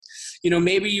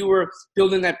maybe you were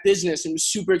building that business and it was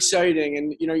super exciting,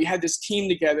 and, you had this team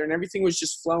together and everything was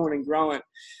just flowing and growing.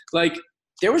 Like,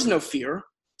 there was no fear.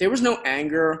 There was no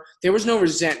anger. There was no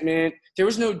resentment. There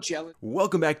was no jealousy.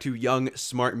 Welcome back to Young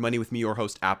Smart Money with me, your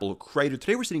host, Apple Crater.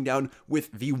 Today we're sitting down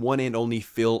with the one and only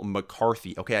Phil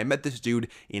McCarthy. Okay, I met this dude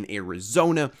in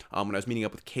Arizona when I was meeting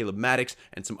up with Caleb Maddox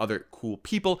and some other cool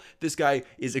people. This guy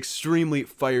is extremely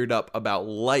fired up about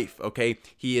life, okay?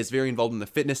 He is very involved in the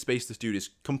fitness space. This dude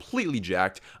is completely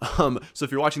jacked. So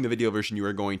if you're watching the video version, you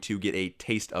are going to get a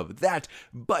taste of that.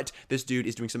 But this dude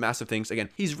is doing some massive things. Again,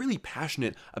 he's really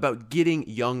passionate about getting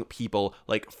young people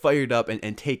like fired up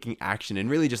and taking action and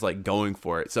really just like going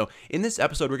for it. So in this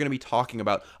episode, we're going to be talking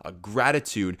about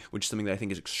gratitude, which is something that I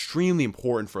think is extremely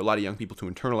important for a lot of young people to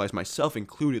internalize, myself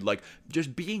included. Like,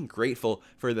 just being grateful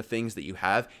for the things that you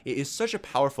have. It is such a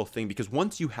powerful thing, because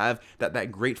once you have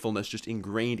that gratefulness just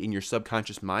ingrained in your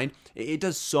subconscious mind, it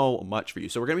does so much for you.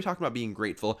 So we're going to be talking about being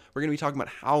grateful. We're going to be talking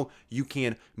about how you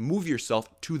can move yourself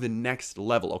to the next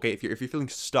level. Okay, if you're feeling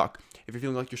stuck, if you're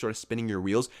feeling like you're sort of spinning your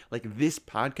wheels, like, this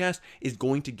podcast is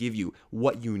going to give you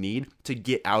what you need to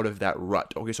get out of that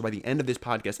rut. Okay, so by the end of this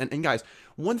podcast, and guys,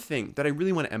 one thing that I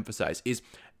really want to emphasize is,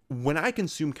 when I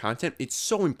consume content, it's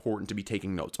so important to be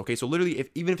taking notes. Okay, so literally,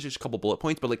 even if it's just a couple bullet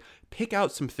points, but like, pick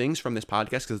out some things from this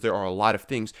podcast, because there are a lot of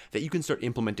things that you can start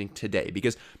implementing today,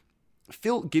 because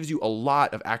Phil gives you a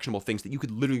lot of actionable things that you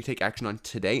could literally take action on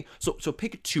today. So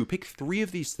pick three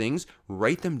of these things,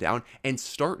 write them down, and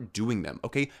start doing them,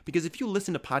 okay? Because if you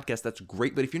listen to podcasts, that's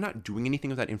great, but if you're not doing anything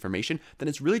with that information, then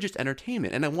it's really just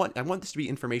entertainment. And I want this to be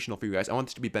informational for you guys. I want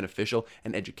this to be beneficial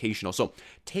and educational. So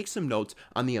take some notes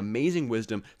on the amazing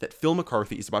wisdom that Phil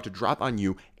McCarthy is about to drop on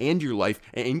you and your life,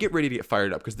 and get ready to get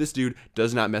fired up, because this dude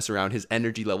does not mess around. His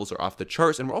energy levels are off the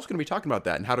charts, and we're also going to be talking about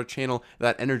that and how to channel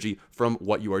that energy from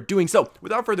what you are doing. So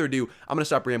without further ado, I'm going to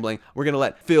stop rambling. We're going to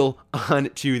let Phil on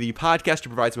to the podcast to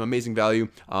provide some amazing value.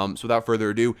 So without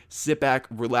further ado, sit back,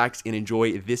 relax, and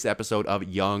enjoy this episode of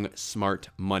Young Smart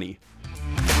Money.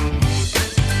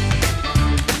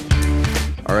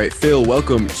 All right, Phil,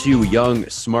 welcome to Young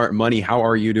Smart Money. How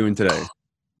are you doing today?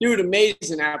 Dude,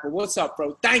 amazing, Apple. What's up,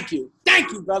 bro? Thank you,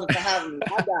 brother, for having me.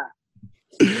 How about?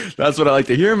 That's what I like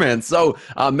to hear, man. So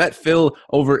met Phil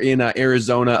over in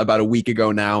Arizona about a week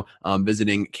ago now,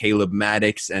 visiting Caleb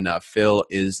Maddox, and Phil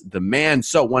is the man.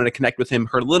 So wanted to connect with him,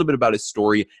 heard a little bit about his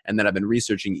story, and then I've been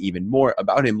researching even more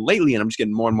about him lately, and I'm just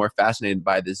getting more and more fascinated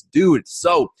by this dude.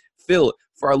 So Phil,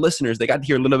 for our listeners, they got to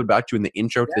hear a little bit about you in the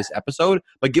intro to this episode,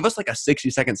 but give us like a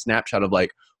 60-second snapshot of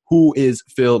like, who is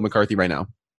Phil McCarthy right now?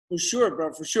 For sure, bro.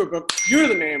 You're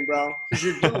the man, bro, because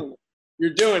you're doing it.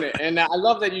 You're doing it. And I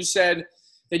love that you said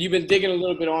that you've been digging a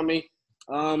little bit on me.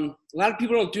 A lot of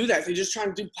people don't do that. They're just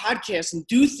trying to do podcasts and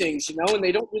do things, and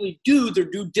they don't really do their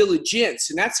due diligence.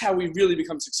 And that's how we really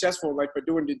become successful, like by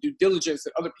doing the due diligence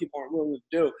that other people aren't willing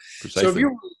to do. Precisely. So if you're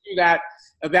willing to do that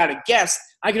about a guest,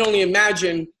 I can only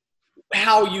imagine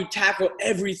how you tackle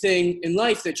everything in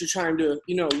life that you're trying to,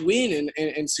 win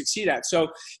and succeed at. So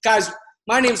guys,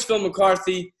 my name's Phil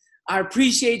McCarthy. I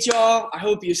appreciate y'all. I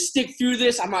hope you stick through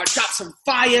this. I'm going to drop some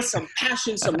fire, some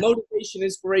passion, some motivation,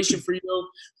 inspiration for you.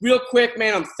 Real quick,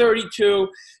 man, I'm 32,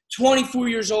 24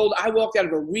 years old. I walked out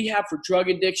of a rehab for drug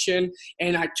addiction,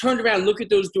 and I turned around and looked at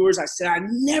those doors. I said, I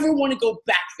never want to go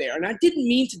back there. And I didn't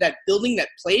mean to that building, that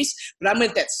place, but I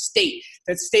meant that state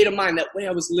of mind, that way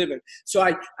I was living. So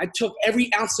I took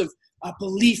every ounce of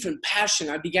belief and passion.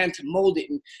 I began to mold it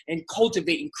and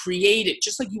cultivate and create it,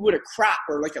 just like you would a crop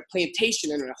or like a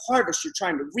plantation and a harvest you're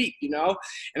trying to reap,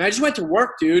 And I just went to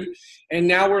work, dude. And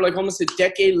now we're like almost a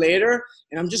decade later,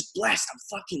 and I'm just blessed. I'm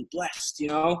fucking blessed,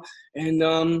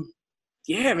 And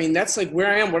yeah, I mean, that's like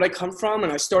where I am, where I come from.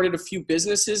 And I started a few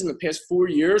businesses in the past 4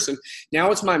 years. And now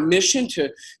it's my mission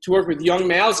to work with young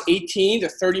males, 18 to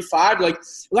 35. Like,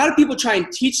 a lot of people try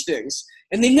and teach things,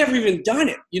 and they've never even done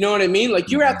it. You know what I mean?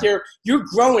 Like, you're out there, you're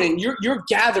growing, and you're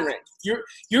gathering.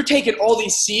 You're taking all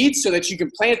these seeds so that you can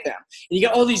plant them. And you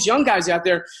got all these young guys out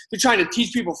there, they're trying to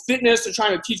teach people fitness. They're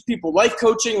trying to teach people life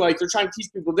coaching. Like, they're trying to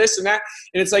teach people this and that.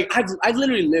 And it's like, I've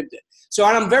literally lived it. So,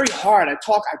 and I'm very hard. I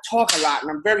talk a lot,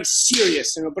 and I'm very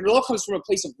serious. But it all comes from a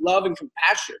place of love and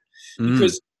compassion.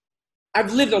 Because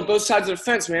I've lived on both sides of the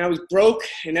fence, man. I was broke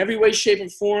in every way, shape,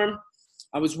 and form.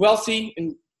 I was wealthy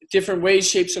in different ways,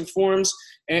 shapes, and forms.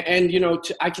 And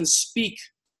I can speak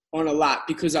on a lot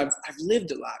because I've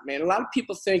lived a lot, man. A lot of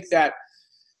people think that,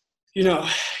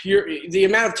 the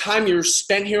amount of time you're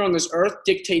spent here on this earth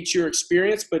dictates your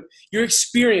experience, but your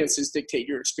experiences dictate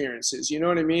your experiences. You know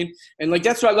what I mean? And like,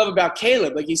 that's what I love about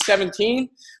Caleb. Like, he's 17,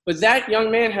 but that young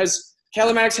man has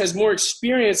Caleb Maddox has more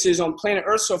experiences on planet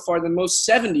Earth so far than most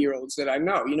 70-year-olds that I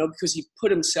know, because he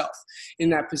put himself in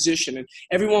that position. And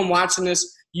everyone watching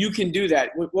this, you can do that.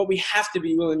 What we have to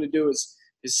be willing to do is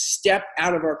step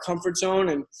out of our comfort zone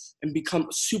and become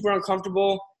super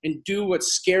uncomfortable and do what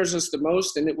scares us the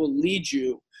most, and it will lead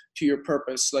you to your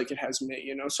purpose like it has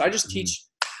me, So I just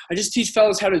teach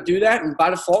fellas how to do that, and by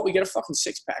default, we get a fucking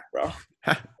six-pack, bro.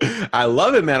 I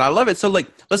love it, man. I love it. So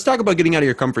let's talk about getting out of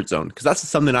your comfort zone, because that's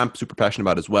something I'm super passionate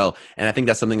about as well. And I think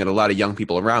that's something that a lot of young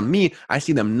people around me, I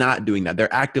see them not doing that.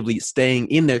 They're actively staying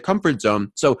in their comfort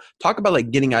zone. So talk about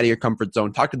getting out of your comfort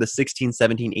zone. Talk to the 16,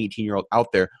 17, 18-year-old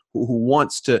out there who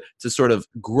wants to sort of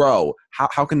grow.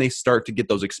 How can they start to get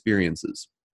those experiences?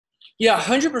 Yeah,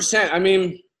 100%. I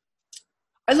mean,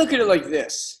 I look at it like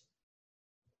this.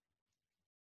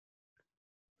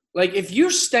 If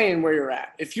you're staying where you're at,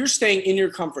 if you're staying in your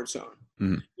comfort zone,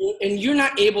 and you're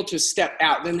not able to step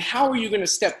out, then how are you going to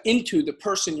step into the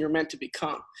person you're meant to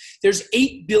become? There's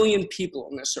 8 billion people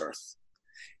on this earth.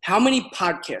 How many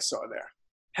podcasts are there?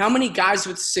 How many guys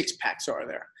with six-packs are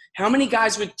there? How many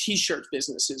guys with t-shirt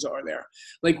businesses are there?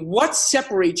 What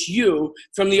separates you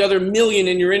from the other million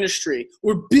in your industry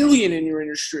or billion in your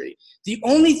industry? The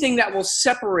only thing that will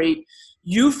separate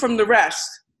you from the rest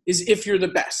is if you're the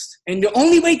best. And the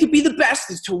only way to be the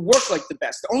best is to work like the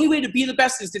best. The only way to be the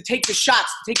best is to take the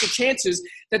shots, to take the chances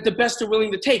that the best are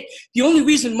willing to take. The only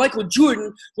reason Michael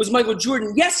Jordan was Michael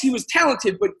Jordan, yes, he was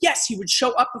talented, but yes, he would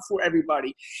show up before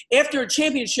everybody. After a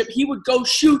championship, he would go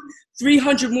shoot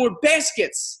 300 more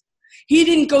baskets. He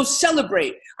didn't go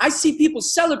celebrate. I see people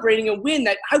celebrating a win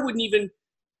that I wouldn't even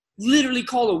literally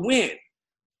call a win.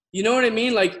 You know what I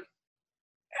mean?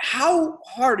 How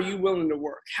hard are you willing to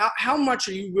work? How much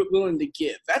are you willing to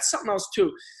give? That's something else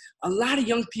too. A lot of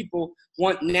young people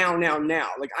want now.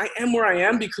 I am where I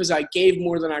am because I gave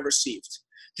more than I received.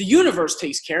 The universe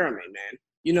takes care of me,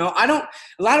 man.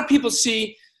 A lot of people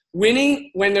see winning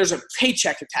when there's a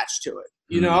paycheck attached to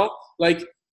it,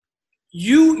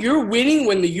 You're winning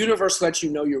when the universe lets you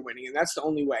know you're winning, and that's the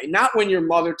only way. Not when your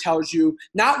mother tells you,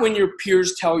 not when your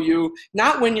peers tell you,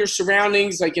 not when your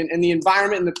surroundings, and the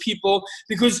environment and the people,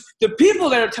 because the people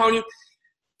that are telling you,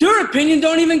 their opinion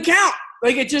don't even count.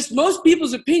 Most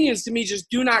people's opinions to me just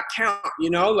do not count,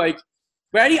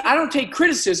 ready? I don't take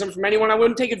criticism from anyone I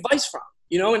wouldn't take advice from,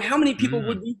 and how many people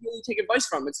would we really take advice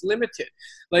from? It's limited.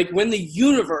 When the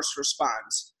universe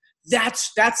responds,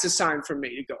 that's a sign for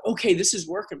me to go, okay, this is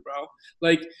working,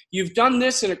 bro. You've done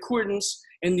this in accordance,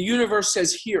 and the universe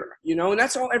says here, and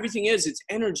that's all everything is. It's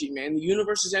energy, man. The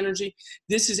universe is energy.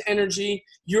 This is energy.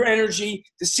 Your energy,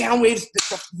 the sound waves,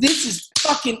 this is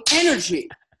fucking energy.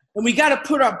 And we got to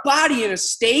put our body in a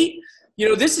state.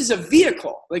 This is a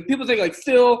vehicle. People think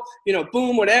Phil,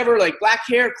 boom, whatever, black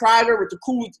hair, Kreider with the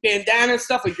cool bandana and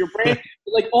stuff, your brand,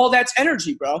 all that's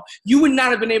energy, bro. You would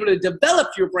not have been able to develop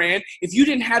your brand if you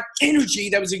didn't have energy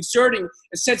that was exerting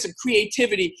a sense of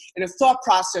creativity and a thought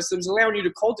process that was allowing you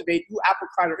to cultivate who Apple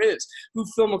Kreider is, who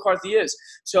Phil McCarthy is.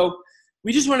 So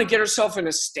we just want to get ourselves in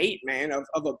a state, man, of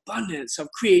abundance, of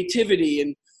creativity,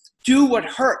 and do what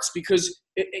hurts, because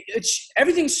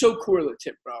everything's so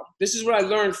correlative, bro. This is what I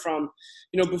learned from,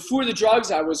 before the drugs,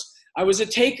 I was a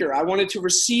taker. I wanted to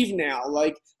receive now.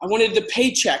 I wanted the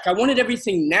paycheck. I wanted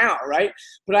everything now, right?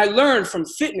 But I learned from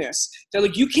fitness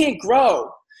that you can't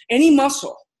grow any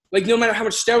muscle. No matter how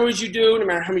much steroids you do, no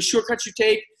matter how many shortcuts you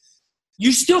take,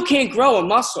 you still can't grow a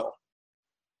muscle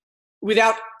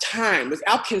without time,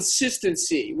 without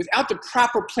consistency, without the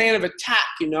proper plan of attack,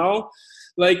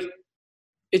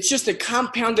 It's just a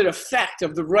compounded effect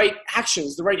of the right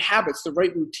actions, the right habits, the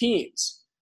right routines.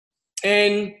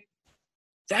 And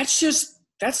that's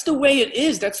the way it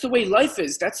is. That's the way life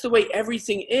is. That's the way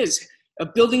everything is.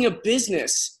 Building a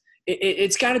business,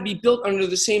 it's got to be built under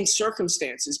the same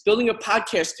circumstances. Building a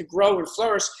podcast to grow and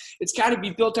flourish, it's got to be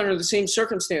built under the same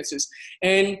circumstances.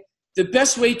 And the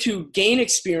best way to gain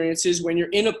experiences when you're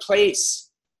in a place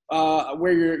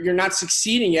where you're not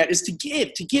succeeding yet is to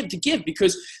give,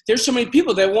 because there's so many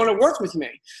people that want to work with me,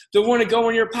 that want to go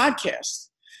on your podcast.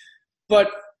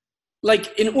 But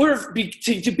in order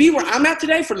to be where I'm at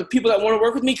today, for the people that want to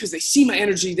work with me, because they see my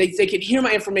energy, they can hear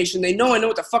my information, they know I know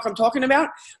what the fuck I'm talking about,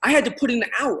 I had to put in the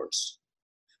hours.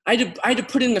 I had to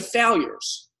put in the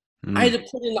failures. I had to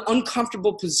put in the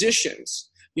uncomfortable positions.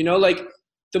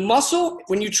 The muscle,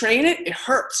 when you train it, it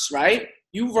hurts, right?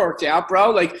 You've worked out,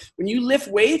 bro. When you lift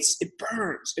weights, it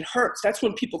burns. It hurts. That's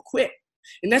when people quit.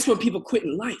 And that's when people quit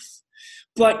in life.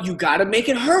 But you got to make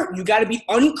it hurt. You got to be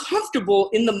uncomfortable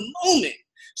in the moment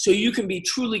so you can be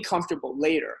truly comfortable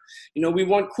later. You know, we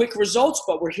want quick results,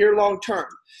 but we're here long term.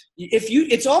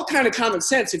 It's all kind of common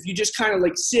sense if you just kind of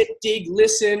like sit, dig,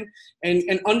 listen,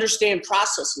 and understand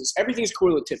processes. Everything's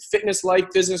correlative. Fitness, life,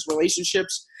 business,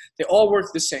 relationships, they all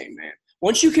work the same, man.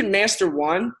 Once you can master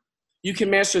one, you can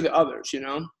master the others, you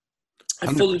know?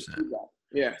 I fully see that.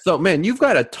 Yeah. So, man, you've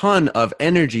got a ton of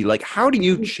energy. Like, how do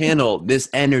you channel this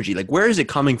energy? Like, where is it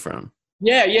coming from?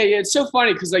 Yeah. It's so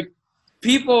funny because, like,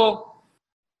 people,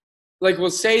 like,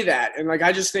 will say that. And, like,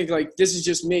 I just think, like, this is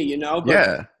just me, you know? But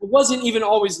yeah. It wasn't even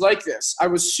always like this. I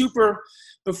was super,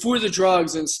 before the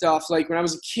drugs and stuff, like, when I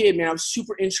was a kid, man, I was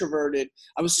super introverted.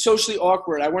 I was socially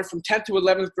awkward. I went from 10th to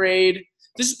 11th grade.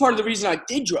 This is part of the reason I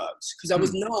did drugs, because I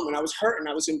was numb and I was hurting.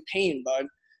 I was in pain, bud,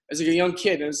 as like a young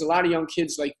kid. And there's a lot of young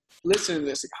kids, like, listening to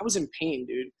this. Like, I was in pain,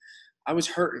 dude. I was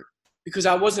hurting because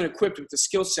I wasn't equipped with the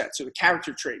skill sets or the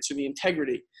character traits or the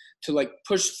integrity to, like,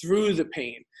 push through the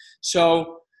pain.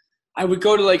 So I would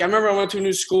go to, like, I remember I went to a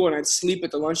new school and I'd sleep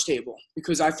at the lunch table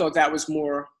because I thought that was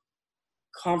more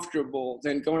comfortable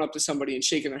than going up to somebody and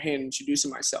shaking their hand and introducing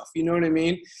myself. You know what I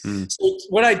mean? So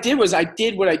what I did was I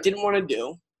did what I didn't want to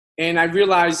do. And I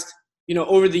realized, you know,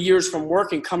 over the years from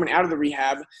working, coming out of the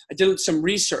rehab, I did some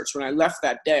research when I left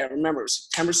that day. I remember it was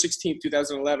September 16th,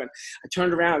 2011. I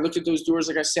turned around, I looked at those doors.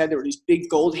 Like I said, there were these big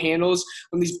gold handles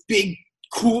on these big,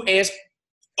 cool-ass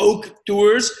oak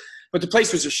doors. But the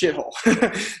place was a shithole.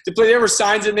 There were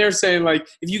signs in there saying, like,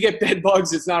 if you get bed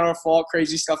bugs, it's not our fault,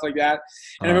 crazy stuff like that.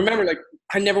 And I remember, like,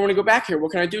 I never want to go back here.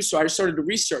 What can I do? So I started to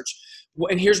research.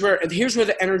 And here's where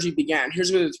the energy began.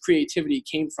 Here's where the creativity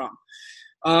came from.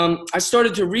 I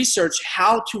started to research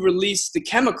how to release the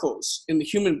chemicals in the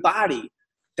human body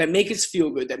that make us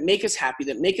feel good, that make us happy,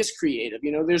 that make us creative.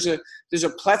 You know, there's a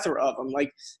plethora of them,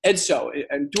 like EDSO,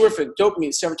 endorphin,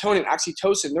 dopamine, serotonin,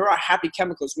 oxytocin. There are happy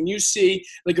chemicals. When you see,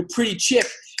 like, a pretty chick,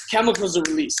 chemicals are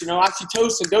released. You know,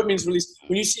 oxytocin, dopamine is released.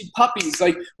 When you see puppies,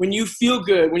 like, when you feel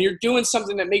good, when you're doing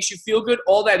something that makes you feel good,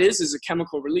 all that is a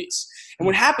chemical release. And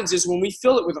what happens is when we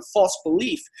fill it with a false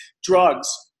belief, drugs,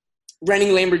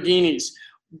 renting Lamborghinis,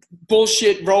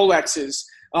 bullshit Rolexes,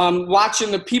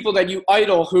 watching the people that you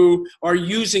idol who are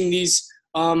using these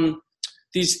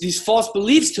false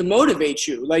beliefs to motivate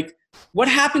you. Like, what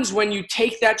happens when you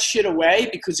take that shit away?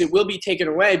 Because it will be taken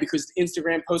away because the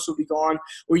Instagram post will be gone,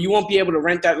 or you won't be able to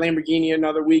rent that Lamborghini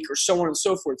another week, or so on and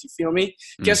so forth. You feel me?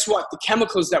 Guess what? The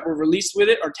chemicals that were released with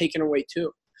it are taken away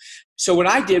too. So what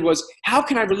I did was, how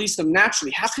can I release them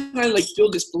naturally? How can I, like,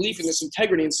 build this belief and this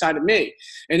integrity inside of me?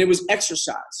 And it was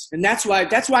exercise. And that's why,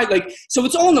 like, so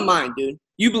it's all in the mind, dude.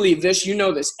 You believe this, you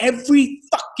know this. Every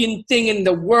fucking thing in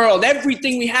the world,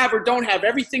 everything we have or don't have,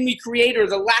 everything we create or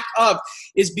the lack of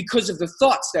is because of the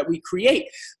thoughts that we create.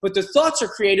 But the thoughts are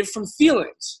created from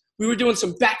feelings. We were doing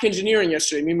some back engineering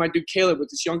yesterday. Me and my dude Caleb with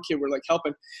this young kid were, like,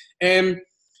 helping. And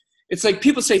it's like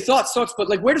people say thoughts, but,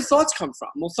 like, where do thoughts come from?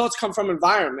 Well, thoughts come from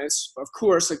environments, of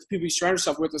course, like the people you surround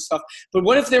yourself with and stuff. But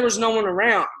what if there was no one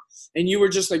around and you were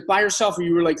just, like, by yourself, or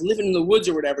you were, like, living in the woods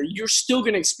or whatever? You're still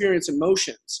going to experience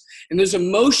emotions. And those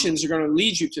emotions are going to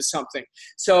lead you to something.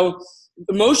 So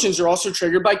emotions are also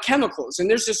triggered by chemicals. And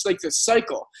there's just, like, this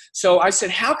cycle. So I said,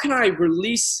 how can I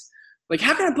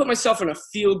put myself in a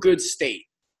feel-good state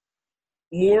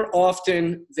more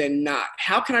often than not?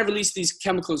 How can I release these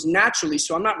chemicals naturally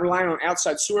so I'm not relying on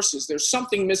outside sources? There's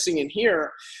something missing in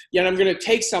here, yet I'm going to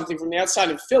take something from the outside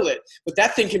and fill it, but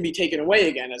that thing can be taken away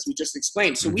again, as we just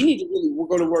explained. So we need to really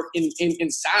go to work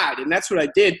inside, and that's what I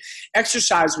did.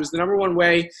 Exercise was the number one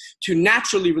way to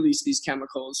naturally release these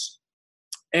chemicals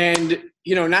and,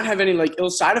 you know, not have any, like, ill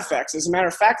side effects. As a matter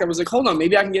of fact, I was like, hold on,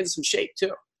 maybe I can get in some shape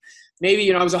too. Maybe,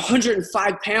 you know, I was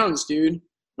 105 pounds, dude.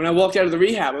 When I walked out of the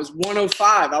rehab, I was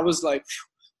 105. I was like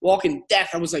walking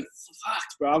death. I was like,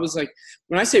 fucked, bro. I was like,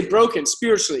 when I say broken,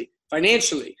 spiritually,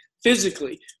 financially,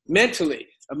 physically, mentally,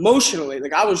 emotionally,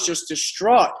 like, I was just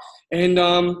distraught. And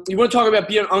you want to talk about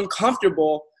being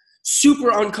uncomfortable, super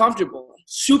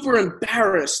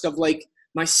embarrassed of, like,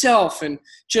 myself, and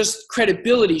just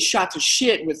credibility shot to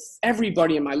shit with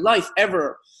everybody in my life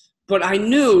ever. But I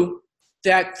knew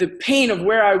that the pain of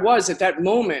where I was at that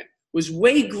moment was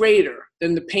way greater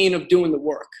than the pain of doing the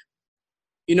work.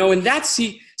 You know, and that's,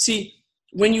 see,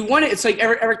 when you want it, it's like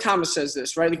Eric Thomas says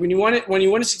this, right? Like, when you want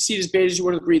to succeed as bad as you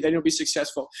want to breathe, then you'll be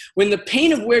successful. When the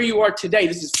pain of where you are today,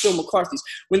 this is Phil McCarthy's,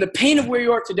 when the pain of where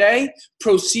you are today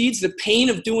proceeds the pain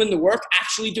of doing the work,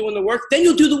 actually doing the work, then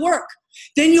you'll do the work.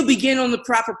 Then you'll begin on the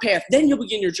proper path. Then you'll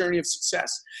begin your journey of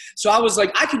success. So I was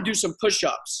like, I can do some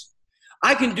push-ups.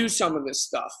 I can do some of this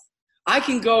stuff. I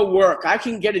can go work. I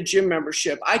can get a gym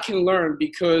membership. I can learn,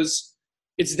 because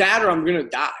it's that or I'm going to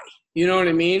die. You know what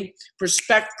I mean?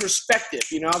 Perspective.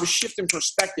 You know, I was shifting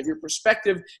perspective. Your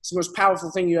perspective is the most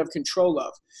powerful thing you have control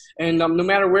of. And no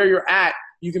matter where you're at,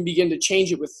 you can begin to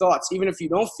change it with thoughts, even if you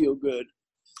don't feel good.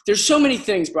 There's so many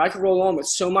things, bro. I could roll on with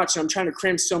so much. And I'm trying to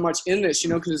cram so much in this, you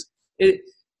know, because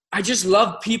I just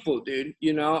love people, dude.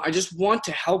 You know, I just want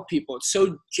to help people. It's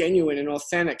so genuine and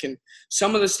authentic. And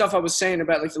some of the stuff I was saying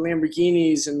about like the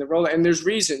Lamborghinis and the Rolex, and there's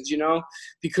reasons, you know,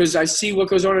 because I see what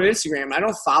goes on Instagram. I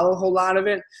don't follow a whole lot of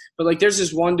it, but like there's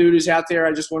this one dude who's out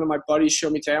there. One of my buddies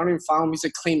showed me today. I don't even follow him. He's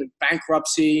like claiming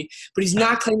bankruptcy, but he's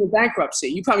not claiming bankruptcy.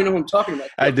 You probably know who I'm talking about.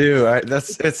 I do.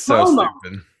 It's so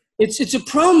stupid. It's a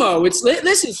promo.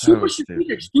 Listen, super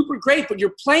strategic, super great, but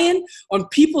you're playing on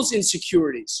people's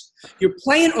insecurities. You're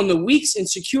playing on the weak's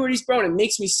insecurities, bro, and it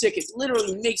makes me sick. It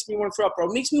literally makes me want to throw up, bro.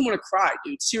 It makes me want to cry,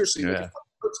 dude. Seriously, like, it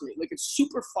hurts me. Like, it's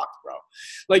super fucked, bro.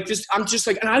 Like, this, I'm just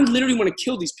like, and I literally want to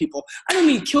kill these people. I don't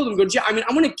mean kill them, go to jail. I mean,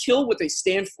 I want to kill what they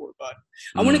stand for, bud.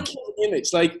 I want to kill the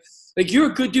image. Like, you're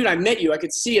a good dude. I met you. I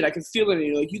could see it. I could feel it in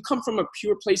you. Like, you come from a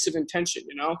pure place of intention,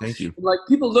 you know? Thank you. And like,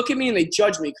 people look at me and they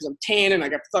judge me because I'm tan and I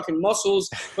got fucking muscles.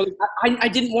 But like, I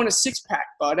didn't want a six-pack,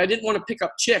 bud. I didn't want to pick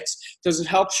up chicks. Does it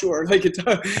help? Sure. Like, it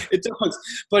does. It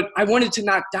does. But I wanted to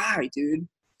not die, dude.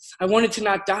 I wanted to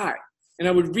not die. And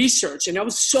I would research. And I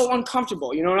was so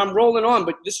uncomfortable, you know? And I'm rolling on,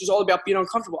 but this was all about being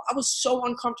uncomfortable. I was so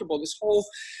uncomfortable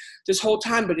this whole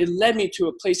time, but it led me to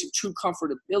a place of true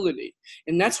comfortability.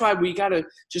 And that's why we got to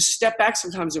just step back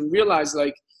sometimes and realize,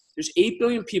 like, there's 8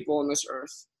 billion people on this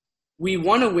earth. We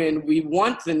want to win. We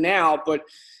want the now, but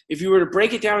if you were to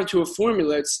break it down into a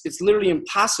formula, it's literally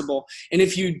impossible. And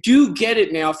if you do get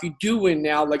it now, if you do win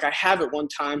now, like I have at one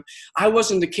time, I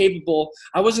wasn't the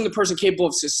person capable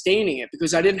of sustaining it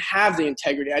because I didn't have the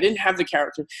integrity. I didn't have the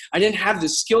character. I didn't have the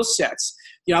skill sets.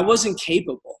 You know, I wasn't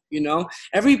capable, you know?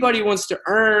 Everybody wants to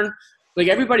earn, like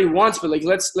everybody wants, but like,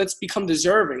 let's become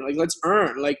deserving. Like, let's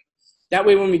earn. Like, that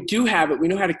way, when we do have it, we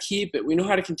know how to keep it. We know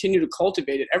how to continue to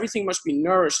cultivate it. Everything must be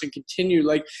nourished and continue.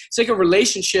 Like, it's like a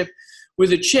relationship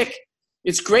with a chick.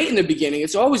 It's great in the beginning.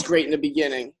 It's always great in the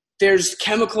beginning. There's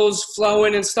chemicals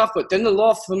flowing and stuff, but then the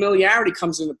law of familiarity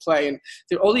comes into play, and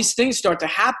all these things start to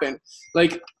happen.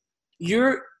 Like,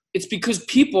 it's because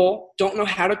people don't know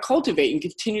how to cultivate and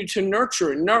continue to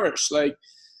nurture and nourish. Like,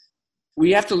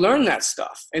 we have to learn that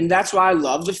stuff. And that's why I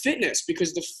love the fitness,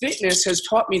 because the fitness has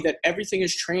taught me that everything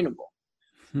is trainable.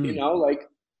 You know, like,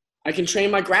 I can train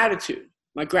my gratitude.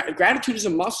 My gratitude is a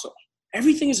muscle.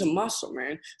 Everything is a muscle,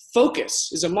 man. Focus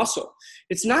is a muscle.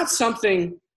 It's not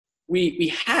something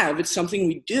we have. It's something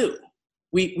we do.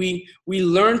 We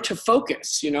learn to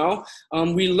focus, you know.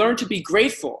 We learn to be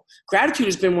grateful. Gratitude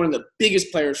has been one of the biggest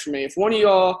players for me. If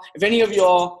any of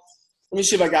y'all, let me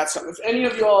see if I got something. If any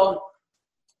of y'all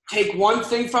take one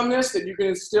thing from this that you can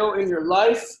instill in your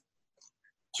life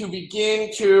to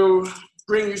begin to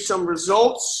bring you some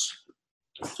results,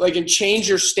 like, and change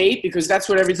your state, because that's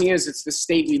what everything is. It's the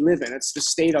state we live in. It's the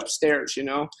state upstairs, you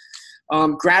know.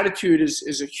 Gratitude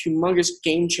is a humongous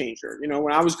game changer. You know,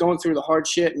 when I was going through the hard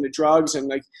shit and the drugs and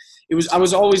like, I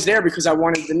was always there because I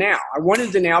wanted the now. I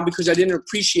wanted the now because I didn't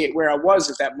appreciate where I was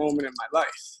at that moment in my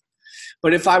life.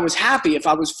 But if I was happy, if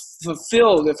I was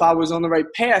fulfilled, if I was on the right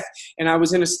path and I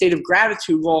was in a state of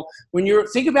gratitude, well, when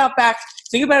think about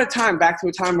a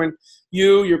time when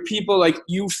your people, like,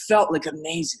 you felt like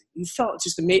amazing. You felt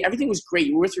just amazing. Everything was great.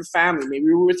 You were with your family. Maybe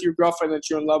you were with your girlfriend that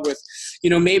you're in love with. You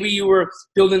know, maybe you were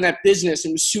building that business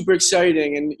and it was super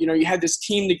exciting. And, you know, you had this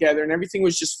team together and everything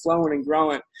was just flowing and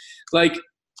growing. Like,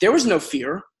 there was no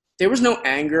fear. There was no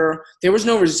anger. There was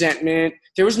no resentment.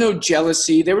 There was no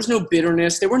jealousy. There was no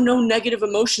bitterness. There were no negative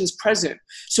emotions present.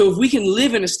 So if we can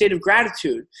live in a state of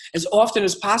gratitude as often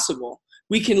as possible,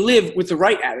 we can live with the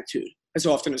right attitude as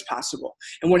often as possible.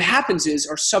 And what happens is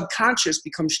our subconscious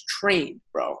becomes trained,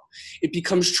 bro. It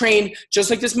becomes trained just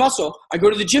like this muscle. I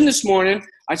go to the gym this morning.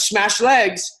 I smash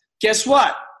legs. Guess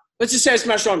what? Let's just say I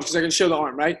smash arms because I can show the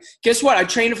arm, right? Guess what? I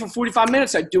train it for 45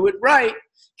 minutes. I do it right.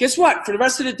 Guess what? For the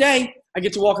rest of the day, I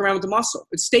get to walk around with the muscle.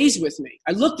 It stays with me.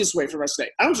 I look this way for the rest of the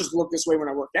day. I don't just look this way when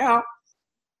I work out.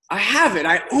 I have it.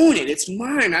 I own it. It's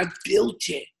mine. I built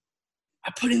it.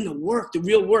 I put in the work, the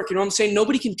real work. You know what I'm saying?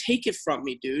 Nobody can take it from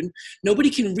me, dude. Nobody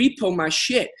can repo my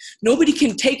shit. Nobody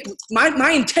can take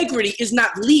my integrity is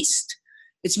not leased.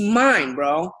 It's mine,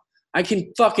 bro. I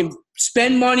can fucking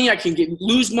spend money. I can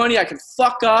lose money. I can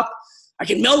fuck up. I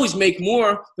can always make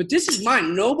more, but this is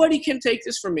mine. Nobody can take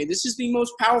this from me. This is the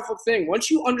most powerful thing.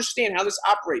 Once you understand how this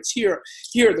operates here,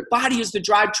 the body is the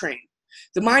drivetrain.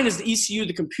 The mind is the ECU,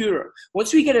 the computer.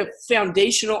 Once we get a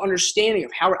foundational understanding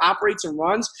of how it operates and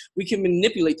runs, we can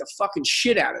manipulate the fucking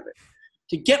shit out of it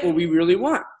to get what we really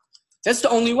want. That's the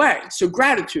only way. So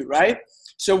gratitude, right?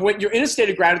 So when you're in a state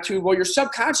of gratitude, well, your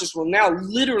subconscious will now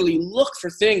literally look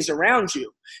for things around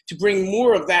you to bring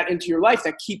more of that into your life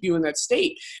that keep you in that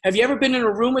state. Have you ever been in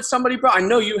a room with somebody, bro? I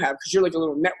know you have, because you're like a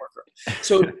little networker.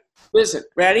 So listen,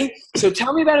 ready? So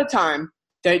tell me about a time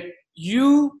that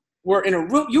you were in a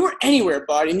room, you were anywhere,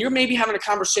 bud, and you're maybe having a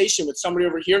conversation with somebody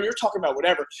over here and you're talking about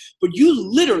whatever, but you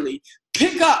literally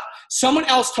pick up someone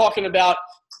else talking about,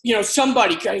 you know,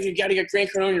 somebody, you got to get Grant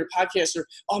Cardone on your podcast, or,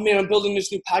 oh man, I'm building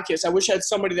this new podcast. I wish I had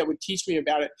somebody that would teach me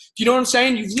about it. Do you know what I'm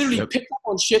saying? You've literally picked up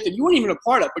on shit that you weren't even a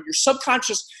part of, but your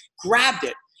subconscious grabbed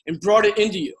it and brought it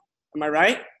into you. Am I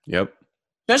right? Yep.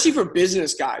 Especially for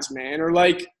business guys, man, or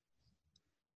like,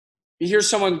 you hear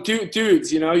someone,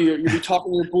 dudes, you know, you be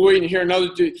talking to your boy and you hear another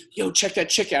dude, yo, check that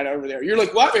chick out over there. You're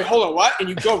like, what? Wait, hold on, what? And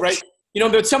you go, right? You know,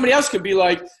 but somebody else could be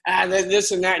like,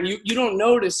 this and that, and you don't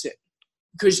notice it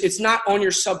because it's not on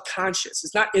your subconscious.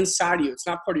 It's not inside of you. It's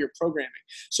not part of your programming.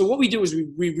 So what we do is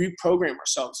we reprogram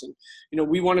ourselves, and, you know,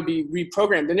 we want to be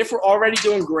reprogrammed. And if we're already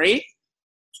doing great,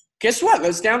 guess what?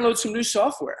 Let's download some new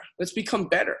software. Let's become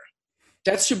better.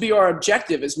 That should be our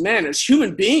objective as men, as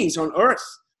human beings on earth,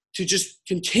 to just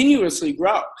continuously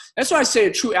grow. That's why I say a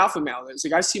true alpha male is.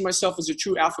 Like, I see myself as a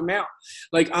true alpha male.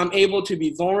 Like, I'm able to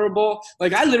be vulnerable.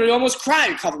 Like, I literally almost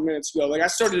cried a couple minutes ago. Like, I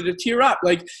started to tear up.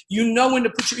 Like, you know when to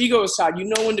put your ego aside. You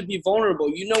know when to be vulnerable.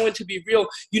 You know when to be real.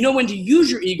 You know when to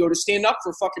use your ego to stand up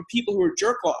for fucking people who are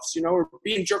jerk-offs, you know, or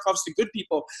being jerk-offs to good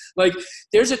people. Like,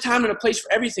 there's a time and a place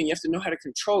for everything. You have to know how to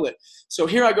control it. So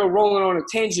here I go rolling on a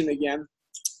tangent again.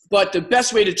 But the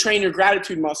best way to train your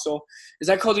gratitude muscle is,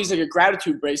 I call these like a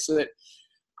gratitude bracelet.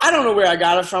 I don't know where I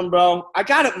got it from, bro. I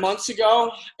got it months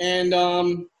ago and,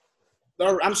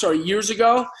 years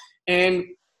ago. And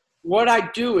what I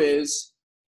do is,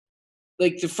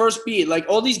 like, the first bead, like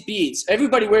all these beads,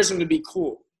 everybody wears them to be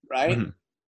cool, right? Mm-hmm.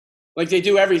 Like, they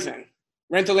do everything.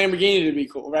 Rent a Lamborghini to be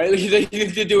cool, right? Like,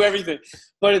 they do everything.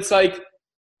 But it's like,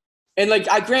 and like,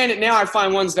 granted, now I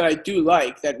find ones that I do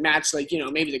like that match, like, you know,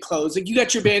 maybe the clothes. Like, you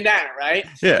got your bandana, right?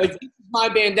 Yeah. Like, this is my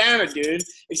bandana, dude,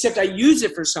 except I use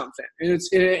it for something, and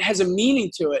it has a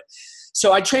meaning to it.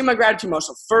 So I train my gratitude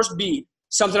muscle. First bead,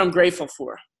 something I'm grateful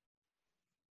for.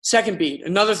 Second bead,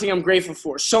 another thing I'm grateful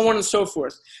for, so on and so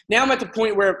forth. Now I'm at the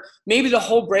point where maybe the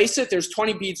whole bracelet, there's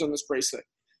 20 beads on this bracelet.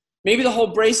 Maybe the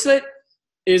whole bracelet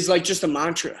is like just a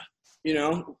mantra, you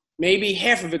know? Maybe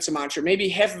half of it's a mantra. Maybe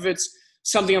half of it's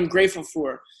something I'm grateful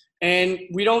for. And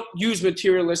we don't use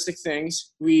materialistic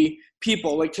things.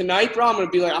 People, like tonight, bro, I'm going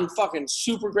to be like, I'm fucking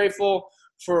super grateful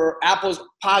for Apple's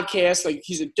podcast. Like,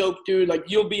 he's a dope dude. Like,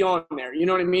 you'll be on there. You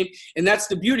know what I mean? And that's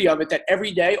the beauty of it, that every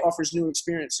day offers new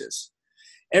experiences.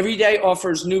 Every day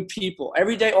offers new people.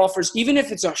 Every day offers, even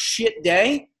if it's a shit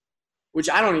day,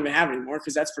 which I don't even have anymore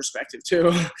because that's perspective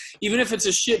too. Even if it's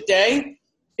a shit day,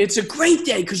 it's a great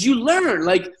day because you learn.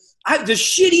 Like, the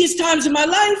shittiest times in my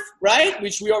life, right,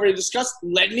 which we already discussed,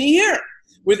 led me here.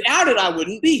 Without it, I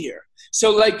wouldn't be here. So,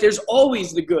 like, there's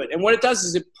always the good. And what it does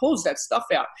is it pulls that stuff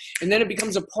out, and then it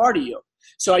becomes a part of you.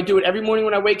 So I do it every morning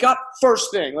when I wake up,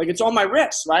 first thing. Like, it's on my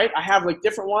wrist, right? I have, like,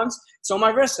 different ones. It's on my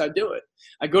wrist. I do it.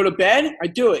 I go to bed. I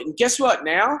do it. And guess what?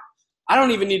 Now, I don't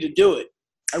even need to do it.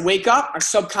 I wake up. I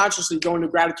subconsciously go into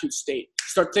gratitude state.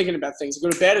 Start thinking about things. I go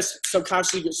to bed. I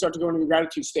subconsciously start to go into a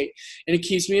gratitude state. And it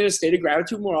keeps me in a state of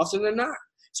gratitude more often than not.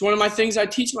 It's one of my things I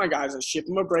teach my guys. I ship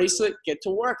them a bracelet, get to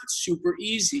work. It's super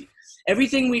easy.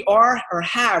 Everything we are or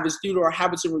have is due to our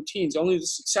habits and routines. Only the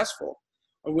successful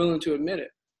are willing to admit it.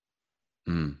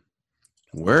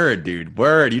 Word, dude.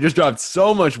 Word. You just dropped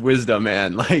so much wisdom,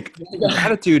 man. Like,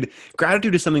 gratitude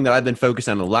is something that I've been focused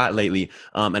on a lot lately.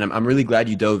 And I'm really glad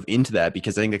you dove into that,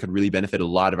 because I think that could really benefit a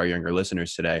lot of our younger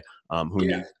listeners today who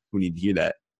need to hear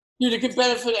that. Dude, it could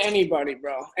benefit anybody,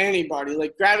 bro. Anybody.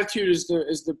 Like, gratitude is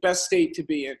the best state to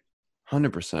be in.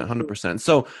 100%.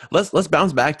 So let's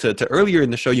bounce back to earlier in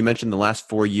the show. You mentioned the last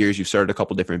 4 years you've started a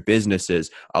couple different businesses.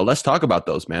 Let's talk about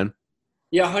those, man.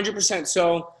 Yeah, 100%.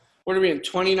 So what are we in,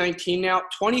 2019 now?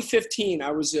 2015, I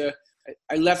was a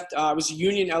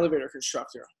union elevator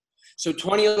constructor. So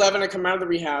 2011, I come out of the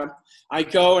rehab. I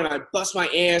go and I bust my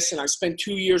ass, and I spend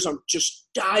 2 years on just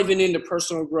diving into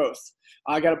personal growth.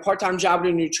 I got a part-time job at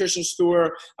a nutrition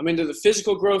store. I'm into the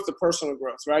physical growth, the personal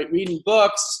growth, right? Reading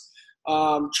books,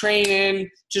 training,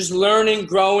 just learning,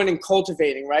 growing, and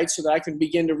cultivating, right? So that I can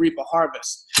begin to reap a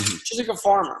harvest. Just like a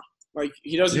farmer. Like,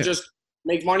 he doesn't just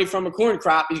make money from a corn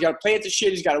crop. He's got to plant the shit.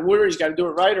 He's got to water. He's got to do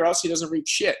it right, or else he doesn't reap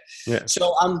shit. Yeah.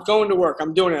 So I'm going to work.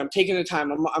 I'm doing it. I'm taking the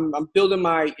time. I'm building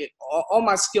all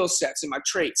my skill sets and my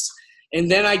traits.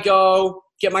 And then I go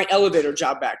get my elevator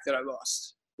job back that I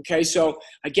lost. Okay, so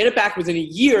I get it back within a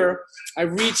year. I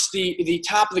reached the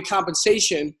top of the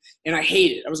compensation, and I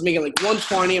hate it. I was making like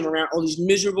 120. I'm around all these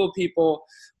miserable people,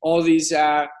 all these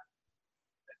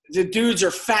the dudes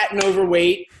are fat and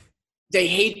overweight.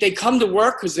 They come to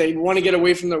work because they want to get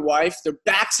away from their wife. Their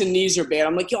backs and knees are bad.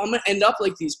 I'm like, yo, I'm going to end up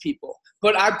like these people.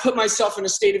 But I put myself in a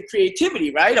state of creativity,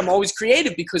 right? I'm always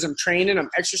creative because I'm training, I'm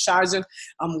exercising,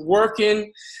 I'm working,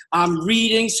 I'm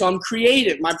reading. So I'm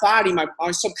creative. My body, my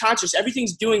subconscious,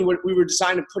 everything's doing what we were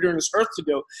designed to put here on this earth to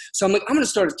do. So I'm like, I'm going to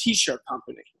start a t-shirt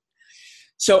company.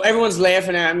 So everyone's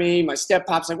laughing at me. My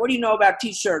step-pop's like, what do you know about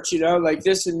t-shirts? You know, like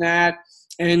this and that.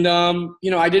 And,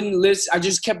 I didn't listen. I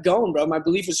just kept going, bro. My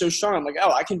belief is so strong. I'm like,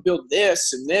 oh, I can build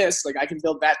this and this. Like, I can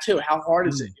build that too. How hard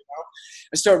is it, you know?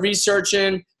 I start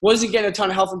researching. Wasn't getting a ton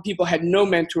of help from people. Had no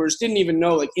mentors. Didn't even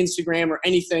know, like, Instagram or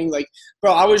anything. Like,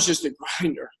 bro, I was just a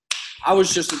grinder.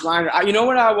 You know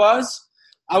what I was?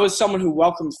 I was someone who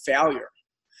welcomed failure.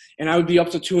 And I would be up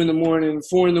to 2 a.m,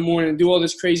 4 a.m, and do all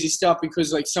this crazy stuff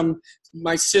because like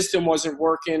my system wasn't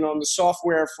working on the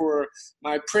software for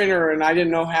my printer, and I didn't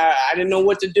know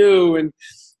what to do. And,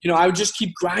 I would just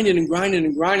keep grinding and grinding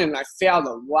and grinding. And I failed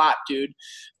a lot, dude.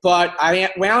 But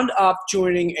I wound up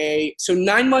joining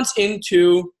 9 months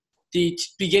into the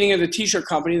beginning of the t-shirt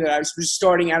company that I was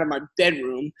starting out of my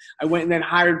bedroom, I went and then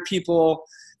hired people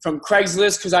from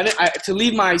Craigslist because to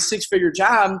leave my 6-figure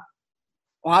job.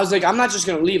 Well, I was like, I'm not just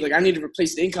going to leave. Like, I need to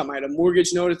replace the income. I had a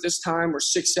mortgage note at this time, or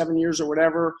 6-7 years or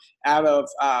whatever, out of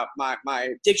my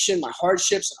addiction, my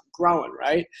hardships, and I'm growing,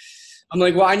 right? I'm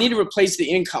like, well, I need to replace the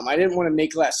income. I didn't want to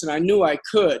make less, and I knew I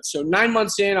could. So 9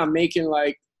 months in, I'm making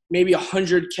like maybe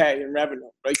 $100K in revenue.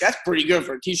 Like, that's pretty good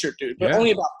for a t-shirt dude, but only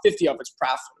about 50 of it's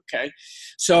profit, okay?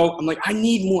 So I'm like, I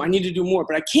need more. I need to do more,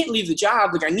 but I can't leave the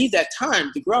job. Like, I need that time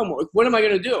to grow more. Like, what am I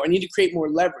going to do? I need to create more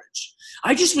leverage.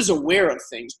 I just was aware of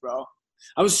things, bro.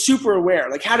 I was super aware.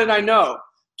 Like, how did I know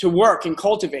to work and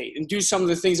cultivate and do some of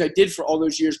the things I did for all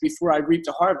those years before I reaped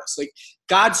a harvest? Like,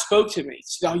 God spoke to me.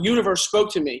 The universe spoke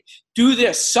to me. Do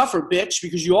this, suffer, bitch,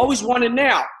 because you always want it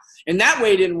now. And that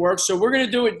way didn't work. So we're going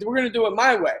to do it. We're going to do it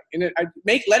my way. And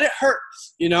let it hurt,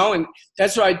 and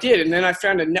that's what I did. And then I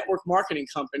found a network marketing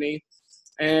company,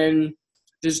 and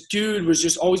this dude was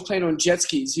just always playing on jet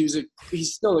skis.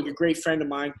 He's still like a great friend of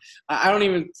mine. I don't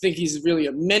even think he's really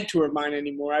a mentor of mine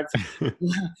anymore.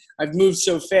 I've moved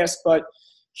so fast, but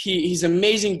he's an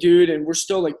amazing dude, and we're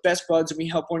still like best buds, and we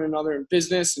help one another in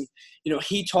business. And,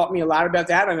 he taught me a lot about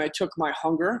that. And I took my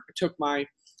hunger, I took my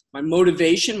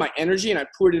motivation, my energy, and I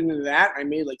poured it into that. I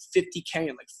made like $50K in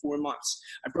like 4 months.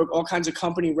 I broke all kinds of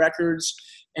company records.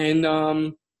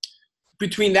 And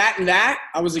between that and that,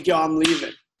 I was like, yo, I'm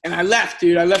leaving. And I left,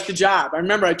 dude. I left the job. I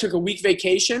remember I took a week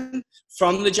vacation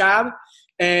from the job,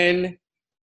 and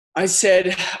I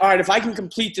said, all right, if I can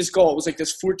complete this goal, it was like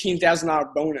this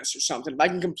 $14,000 bonus or something. If I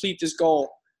can complete this goal,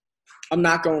 I'm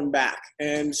not going back.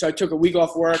 And so I took a week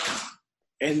off work,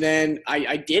 and then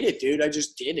I did it, dude. I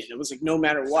just did it. It was like no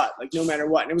matter what. And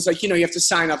it was like, you have to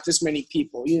sign up this many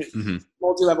people,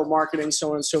 multi-level marketing, so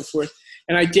on and so forth.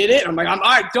 And I did it. I'm like, I'm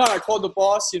all right, done. I called the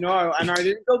boss, and I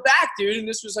didn't go back, dude. And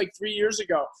this was like 3 years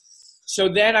ago. So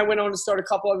then I went on to start a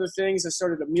couple other things. I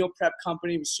started a meal prep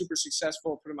company. It was super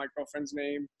successful. Put in my girlfriend's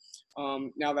name.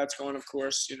 Now that's gone, of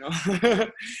course,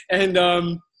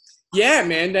 And yeah,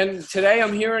 man. Then today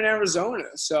I'm here in Arizona.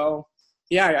 So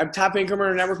yeah, I'm top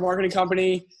incomer, network marketing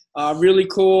company. Really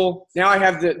cool. Now I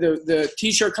have the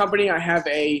t-shirt company. I have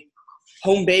a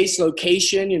home base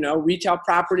location, retail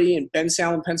property in Ben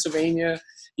Salem, Pennsylvania.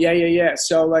 Yeah.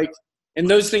 So like, and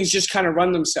those things just kind of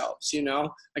run themselves, I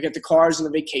get the cars and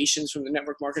the vacations from the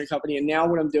network marketing company. And now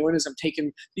what I'm doing is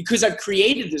because I've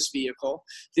created this vehicle,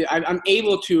 I'm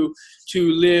able to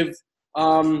live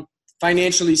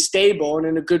financially stable and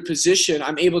in a good position.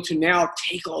 I'm able to now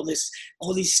take all these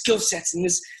skill sets and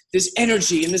this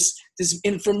energy and this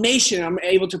information. I'm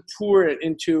able to pour it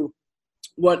into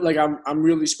what like I'm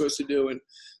really supposed to do, and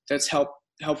that's help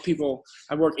people.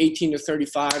 I work 18 to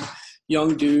 35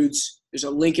 young dudes. There's a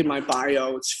link in my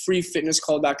bio. It's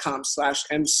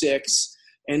freefitnesscall.com/M6,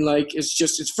 and like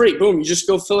it's free. Boom, you just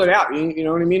go fill it out. You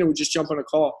know what I mean? And we just jump on a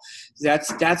call.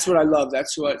 That's what I love.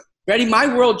 That's what. Ready? My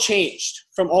world changed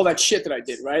from all that shit that I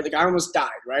did. Right? Like I almost died.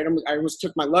 Right? I almost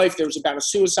took my life. There was about a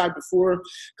suicide before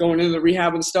going into the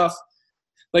rehab and stuff.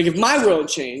 Like if my world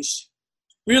changed.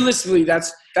 Realistically,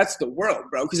 that's the world,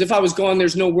 bro. Because if I was gone,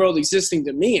 there's no world existing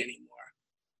to me anymore.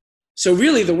 So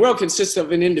really, the world consists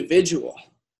of an individual.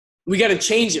 We got to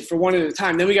change it for one at a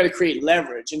time. Then we got to create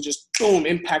leverage and just boom,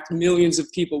 impact millions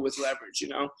of people with leverage.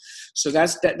 So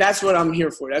that's what I'm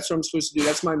here for. That's what I'm supposed to do.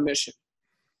 That's my mission.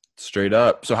 Straight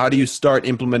up. So how do you start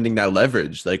implementing that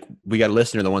leverage? Like, we got a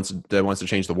listener that wants to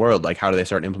change the world. Like, how do they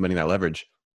start implementing that leverage?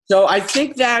 So I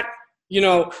think that,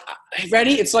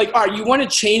 ready? It's like, all right, you want to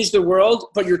change the world,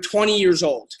 but you're 20 years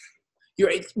old.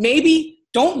 Maybe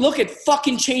don't look at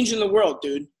fucking changing the world,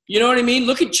 dude. You know what I mean?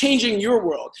 Look at changing your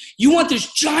world. You want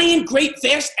this giant, great,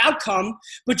 vast outcome,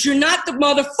 but you're not the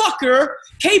motherfucker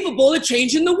capable of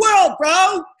changing the world,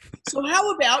 bro. So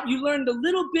how about you learn the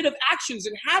little bit of actions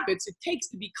and habits it takes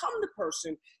to become the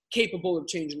person capable of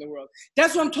changing the world?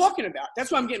 That's what I'm talking about.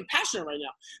 That's why I'm getting passionate right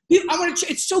now.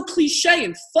 It's so cliche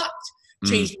and fucked.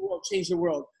 Change the world, change the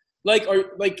world.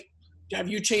 Have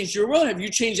you changed your world? Have you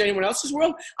changed anyone else's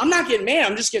world? I'm not getting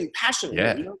mad. I'm just getting passionate.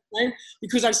 Yeah. You know what I'm saying?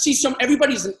 Because I see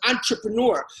everybody's an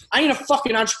entrepreneur. I ain't a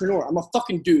fucking entrepreneur. I'm a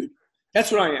fucking dude. That's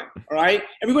what I am. All right.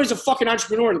 Everybody's a fucking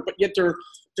entrepreneur, but yet they're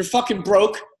fucking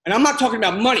broke. And I'm not talking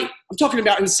about money. I'm talking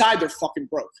about inside they're fucking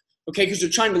broke. Okay. Because they're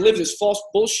trying to live this false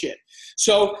bullshit.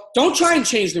 So don't try and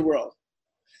change the world.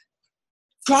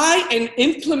 Try and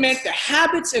implement the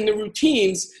habits and the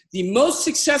routines the most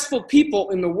successful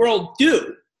people in the world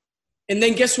do. And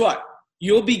then guess what?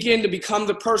 You'll begin to become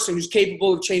the person who's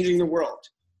capable of changing the world.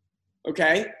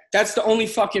 Okay? That's the only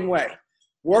fucking way.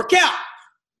 Work out.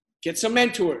 Get some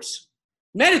mentors.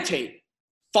 Meditate.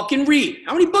 Fucking read.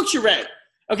 How many books you read?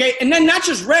 Okay? And then not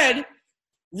just read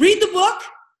the book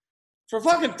for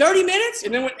fucking 30 minutes,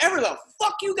 and then whatever the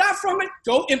fuck you got from it,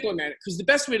 go implement it. Because the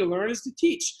best way to learn is to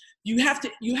teach. You have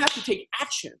to take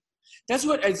action. There's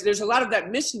a lot of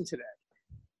that missing today.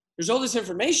 There's all this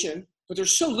information, but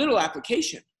there's so little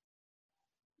application.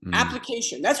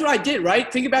 Application. That's what I did,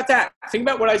 right? Think about that. Think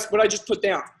about what I just put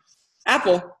down.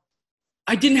 Apple,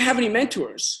 I didn't have any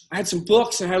mentors. I had some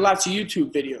books and I had lots of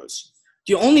YouTube videos.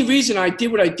 The only reason I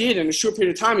did what I did in a short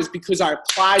period of time is because I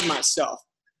applied myself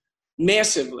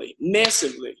massively.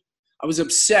 I was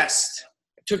obsessed.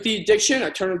 I took the addiction,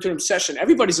 I turned it into an obsession.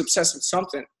 Everybody's obsessed with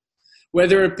something,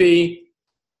 whether it be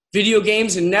video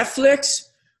games and Netflix,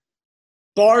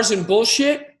 bars and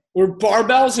bullshit, or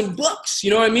barbells and books. You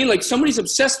know what I mean? Like somebody's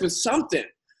obsessed with something,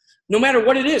 no matter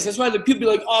what it is. That's why the people be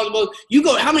like, oh,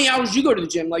 well, how many hours do you go to the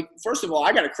gym? Like, first of all,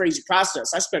 I got a crazy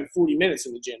process. I spend 40 minutes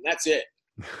in the gym. That's it.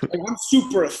 Like, I'm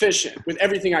super efficient with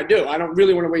everything I do. I don't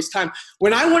really want to waste time.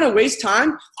 When I want to waste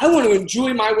time, I want to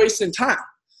enjoy my wasting time.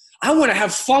 I want to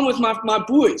have fun with my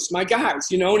boys, my guys,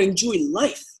 and enjoy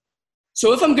life.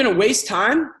 So if I'm going to waste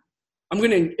time,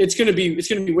 it's going to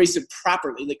be wasted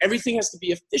properly. Like, everything has to be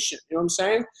efficient. You know what I'm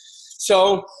saying?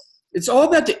 So it's all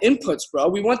about the inputs, bro.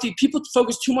 We want the people to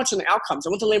focus too much on the outcomes. I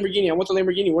want the Lamborghini. What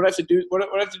do I have to do? What do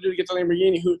I have to do to get the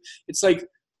Lamborghini? It's like,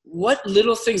 what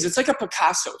little things? It's like a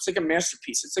Picasso. It's like a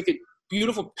masterpiece. It's like a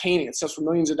beautiful painting. It sells for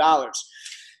millions of dollars.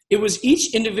 It was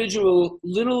each individual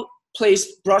little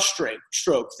placed brush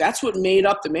stroke. That's what made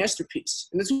up the masterpiece.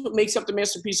 And that's what makes up the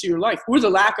masterpiece of your life, or the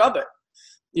lack of it.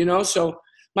 So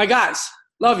my guys,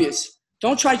 love yous.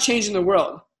 Don't try changing the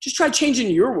world. Just try changing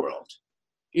your world.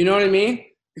 You know what I mean?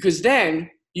 Because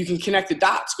then you can connect the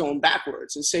dots going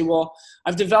backwards and say, well,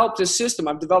 I've developed this system.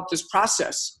 I've developed this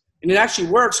process. And it actually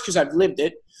works because I've lived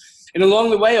it. And along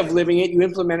the way of living it, you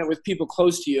implement it with people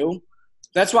close to you.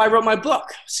 That's why I wrote my book,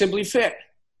 Simply Fit.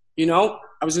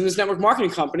 I was in this network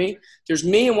marketing company. There's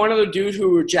me and one other dude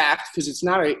who were jacked because it's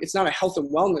not a health and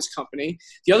wellness company.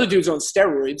 The other dude's on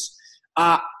steroids.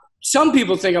 Some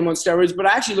people think I'm on steroids, but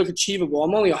I actually look achievable.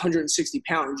 I'm only 160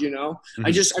 pounds, Mm-hmm.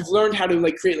 I've learned how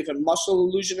to create a muscle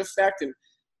illusion effect. And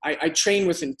I train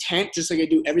with intent, just like I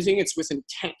do everything. It's with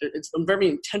intent. I'm very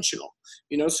intentional,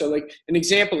 So an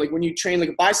example, when you train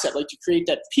a bicep, to create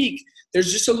that peak,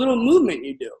 there's just a little movement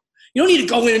you do. You don't need to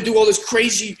go in and do all this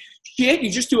crazy shit.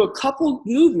 You just do a couple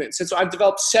movements. And so I've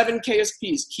developed 7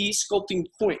 KSPs, key sculpting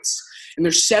points. And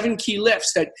there's 7 key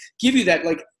lifts that give you that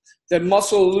the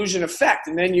muscle illusion effect.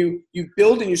 And then you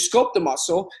build and you sculpt the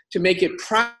muscle to make it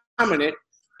prominent.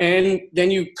 And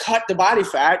then you cut the body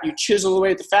fat, you chisel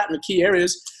away at the fat in the key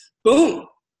areas. Boom.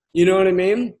 You know what I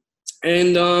mean?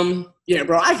 And yeah,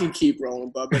 bro, I can keep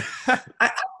rolling, Bubba.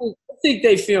 I think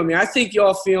they feel me. I think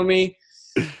y'all feel me.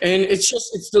 And it's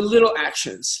the little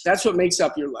actions. That's what makes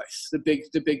up your life. The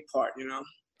big part,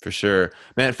 For sure.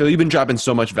 Man, Phil, you've been dropping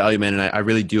so much value, man, and I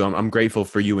really do. I'm grateful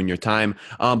for you and your time.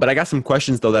 But I got some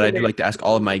questions, though, that I'd like to ask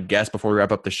all of my guests before we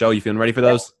wrap up the show. You feeling ready for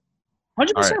those?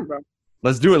 100%, right. Bro.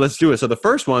 Let's do it. So the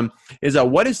first one is,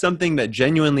 what is something that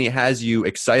genuinely has you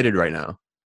excited right now?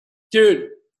 Dude,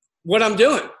 what I'm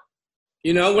doing.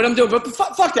 What I'm doing. But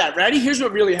fuck that, Ratty. Here's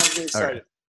what really has me excited. Right.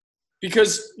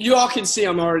 Because you all can see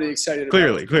I'm already excited.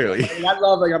 Clearly. I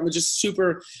love, I'm just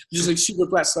super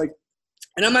blessed.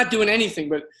 And I'm not doing anything,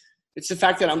 but It's the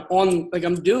fact that I'm on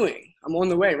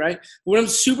the way, right? What I'm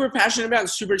super passionate about and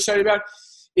super excited about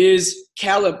is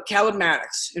Caleb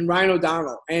Maddox and Ryan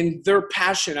O'Donnell and their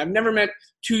passion. I've never met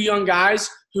two young guys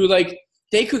who like,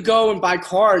 they could go and buy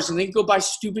cars and they could go buy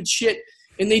stupid shit,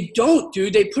 and they don't,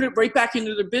 dude. They put it right back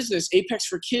into their business, Apex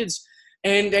for Kids,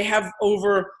 and they have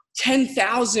over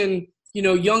 10,000,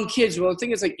 young kids. Well, I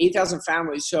think it's like 8,000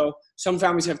 families. So some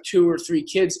families have 2 or 3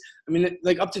 kids. I mean,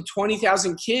 like up to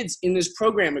 20,000 kids in this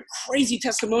program with crazy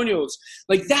testimonials.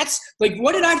 Like that's like,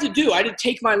 what did I have to do? I had to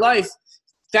take my life.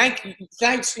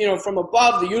 Thanks, from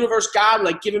above, the universe, God,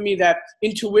 like giving me that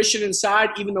intuition inside,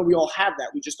 even though we all have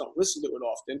that. We just don't listen to it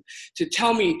often, to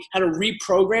tell me how to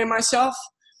reprogram myself.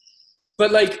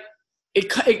 But like,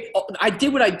 I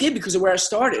did what I did because of where I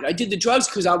started. I did the drugs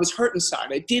because I was hurt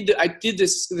inside. I did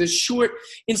this short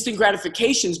instant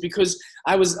gratifications because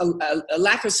I was a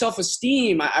lack of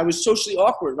self-esteem. I was socially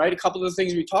awkward, right? A couple of the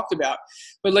things we talked about.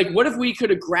 But like, what if we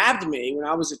could have grabbed me when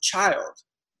I was a child?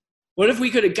 What if we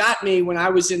could have got me when I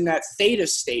was in that theta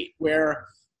state where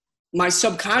my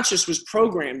subconscious was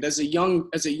programmed as a young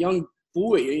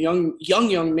boy, a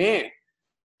young man?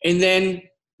 And then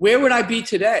where would I be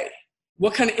today?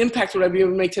 What kind of impact would I be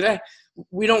able to make today?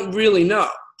 We don't really know,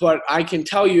 but I can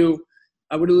tell you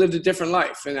I would have lived a different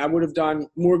life, and I would have done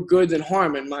more good than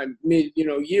harm in my mid,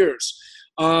 years.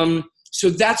 So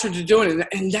that's what you're doing,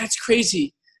 and that's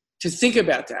crazy to think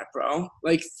about that, bro.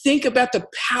 Like, think about the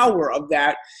power of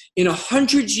that in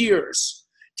 100 years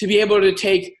to be able to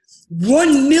take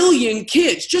 1 million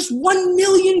kids, just 1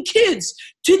 million kids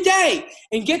today,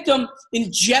 and get them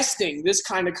ingesting this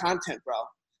kind of content, bro.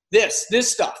 This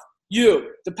stuff. You,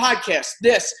 the podcast,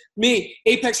 this, me,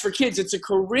 Apex for Kids. It's a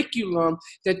curriculum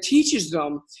that teaches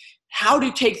them how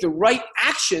to take the right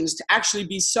actions to actually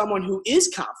be someone who is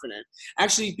confident,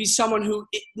 actually be someone who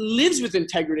lives with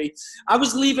integrity. I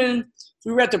was leaving,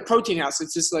 we were at the Protein House.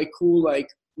 It's this like cool like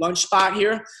lunch spot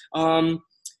here. And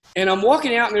I'm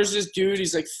walking out and there's this dude,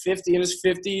 he's like 50, in his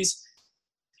 50s.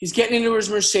 He's getting into his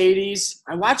Mercedes.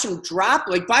 I watch him drop,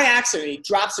 like by accident, he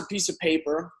drops a piece of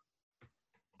paper.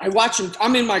 I watch him,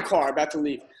 I'm in my car about to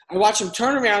leave. I watch him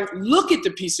turn around, look at the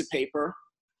piece of paper,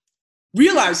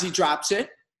 realize he drops it,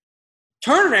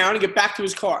 turn around and get back to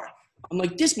his car. I'm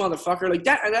like, this motherfucker, like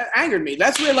that angered me.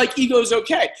 That's where like ego's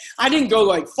okay. I didn't go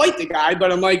like fight the guy,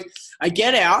 but I'm like, I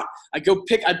get out, I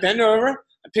bend over,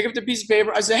 I pick up the piece of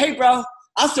paper. I say, hey bro,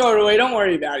 I'll throw it away. Don't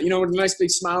worry about it. With a nice big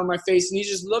smile on my face. And he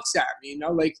just looks at me,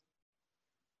 like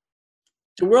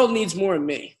the world needs more of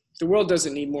me. The world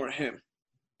doesn't need more of him.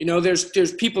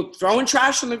 There's people throwing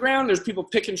trash on the ground. There's people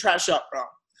picking trash up, bro.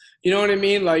 You know what I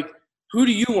mean? Like, who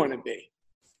do you want to be?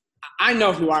 I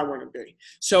know who I want to be.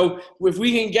 So if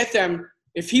we can get them,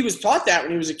 if he was taught that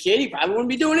when he was a kid, he probably wouldn't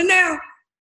be doing it now.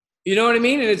 You know what I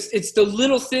mean? And it's the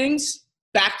little things,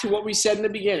 back to what we said in the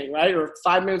beginning, right? Or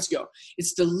 5 minutes ago.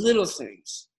 It's the little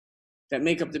things that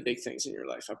make up the big things in your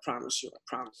life. I promise you.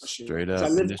 Straight up.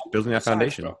 Just building that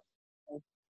foundation. Bro.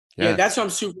 Yeah, that's what I'm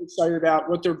super excited about,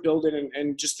 what they're building,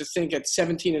 and just to think at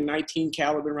 17 and 19,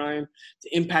 Caleb and Ryan,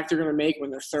 the impact they're going to make when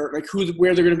they're 30, like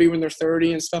where they're going to be when they're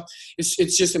 30 and stuff. It's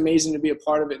just amazing to be a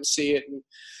part of it and see it. And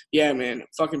yeah, man,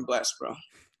 fucking blessed, bro.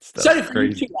 Excited for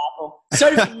you too, Apple.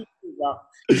 Excited for you too, bro.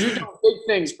 You're doing big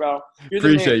things, bro.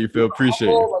 Appreciate you, Phil. Appreciate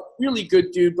you. Like, really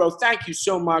good dude, bro. Thank you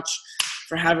so much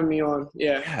for having me on.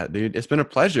 Yeah, dude, it's been a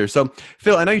pleasure. So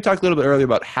Phil, I know you talked a little bit earlier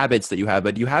about habits that you have,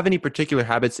 but do you have any particular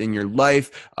habits in your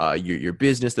life, your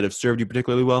business that have served you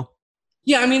particularly well?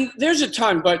 Yeah, I mean, there's a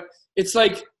ton, but it's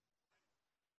like,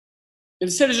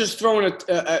 instead of just throwing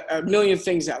a million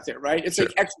things out there, right? It's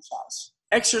like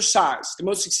exercise. The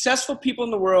most successful people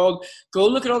in the world, go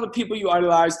look at all the people you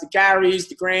idolize, the Garys,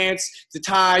 the Grants, the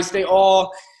Tys, they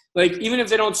all, like, even if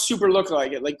they don't super look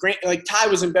like it, like Grant, like Ty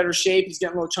was in better shape. He's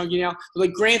getting a little chunky now. But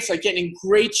like Grant's like getting in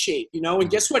great shape, And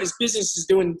guess what? His business is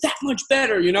doing that much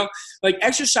better, Like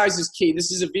exercise is key. This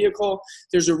is a vehicle.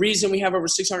 There's a reason we have over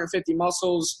 650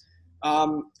 muscles,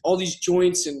 all these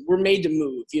joints, and we're made to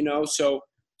move,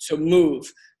 So move.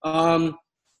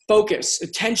 Focus.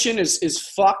 Attention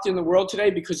is fucked in the world today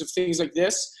because of things like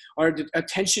this. Our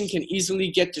attention can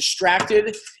easily get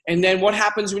distracted. And then what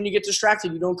happens when you get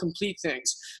distracted? You don't complete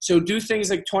things. So do things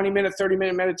like 20-minute,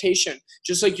 30-minute meditation.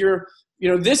 Just like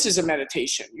this is a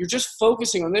meditation. You're just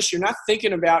focusing on this. You're not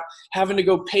thinking about having to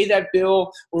go pay that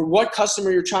bill or what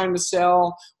customer you're trying to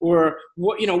sell or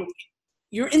what,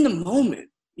 you're in the moment.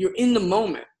 You're in the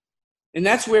moment. And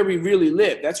that's where we really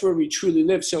live. That's where we truly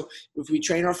live. So if we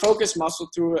train our focus muscle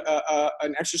through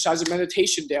an exercise of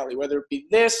meditation daily, whether it be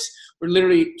this or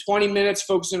literally 20 minutes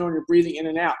focusing on your breathing in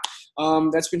and out,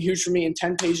 that's been huge for me in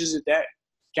 10 pages a day,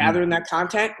 gathering that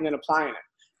content and then applying it.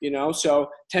 So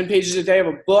 10 pages a day of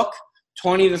a book,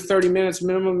 20 to 30 minutes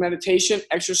minimum meditation,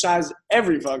 exercise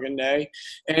every fucking day.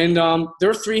 And there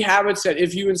are 3 habits that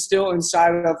if you instill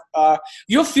inside of,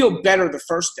 you'll feel better the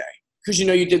first day because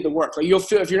you did the work. Like you'll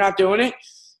feel, if you're not doing it,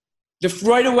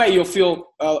 right away you'll feel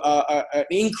an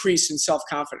increase in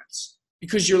self-confidence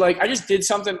because you're like, I just did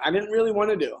something I didn't really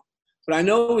want to do, but I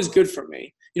know it was good for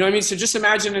me. You know what I mean? So just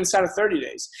imagine inside of 30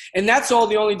 days. And that's all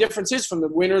the only difference is from the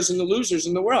winners and the losers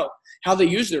in the world, how they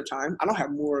use their time. I don't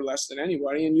have more or less than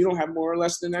anybody, and you don't have more or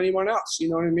less than anyone else. You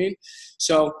know what I mean?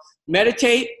 So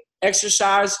meditate,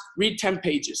 exercise, read 10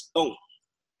 pages. Boom.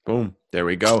 Boom. There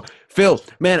we go. Phil,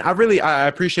 man, I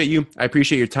appreciate you. I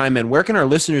appreciate your time, man. Where can our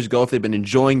listeners go if they've been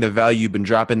enjoying the value you've been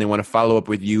dropping? They want to follow up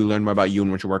with you, learn more about you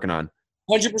and what you're working on.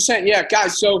 100%. Yeah,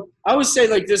 guys. So I always say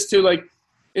like this too, like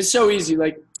it's so easy.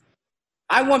 Like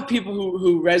I want people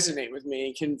who resonate with me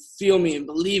and can feel me and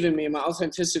believe in me and my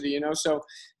authenticity, So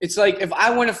it's like if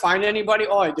I want to find anybody,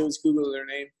 all I do is Google their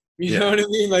name. You know what I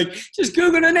mean? Like just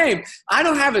Google their name. I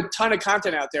don't have a ton of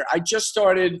content out there. I just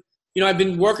started, I've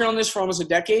been working on this for almost a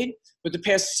decade, but the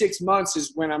past 6 months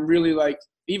is when I'm really like,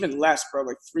 even less, bro,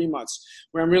 like 3 months,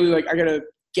 where I'm really like, I got to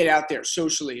get out there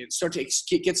socially and start to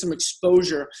get some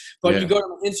exposure. But you go to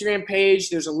my Instagram page,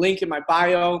 there's a link in my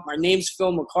bio. My name's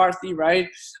Phil McCarthy, right?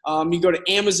 You go to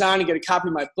Amazon and get a copy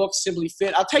of my book, Simply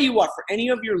Fit. I'll tell you what, for any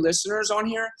of your listeners on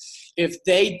here, if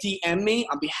they DM me,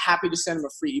 I'll be happy to send them a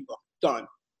free ebook. Done.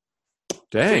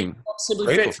 Dang. Simply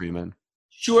Grateful Fit. for you, man.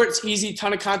 Short, it's easy,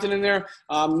 ton of content in there.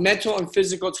 Mental and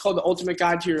physical. It's called The Ultimate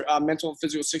Guide to Your Mental and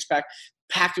Physical Six-Pack,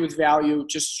 packed with value,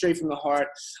 just straight from the heart.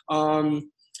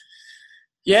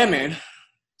 Yeah, man.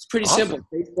 It's pretty simple.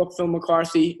 Facebook, Phil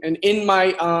McCarthy. And in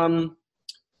my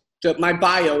my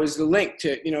bio is the link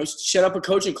to, set up a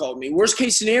coaching call with me. Worst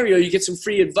case scenario, you get some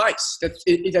free advice that's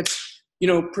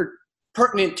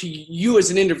pertinent to you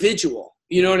as an individual.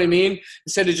 You know what I mean?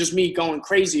 Instead of just me going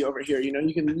crazy over here, you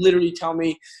can literally tell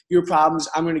me your problems.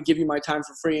 I'm going to give you my time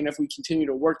for free. And if we continue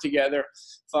to work together,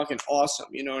 fucking awesome.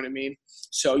 You know what I mean?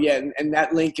 So yeah. And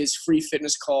that link is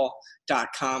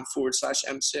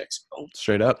freefitnesscall.com/M6. Boom.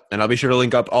 Straight up. And I'll be sure to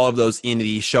link up all of those in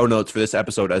the show notes for this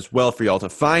episode as well for y'all to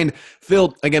find.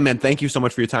 Phil, again, man, thank you so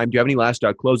much for your time. Do you have any last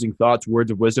closing thoughts,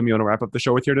 words of wisdom you want to wrap up the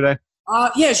show with here today?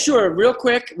 Yeah, sure. Real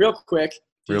quick. You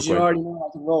already know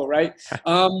I can roll, right?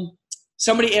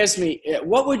 Somebody asked me,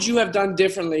 what would you have done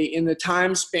differently in the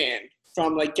time span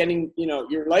from like getting,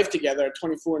 your life together at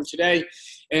 24 and today?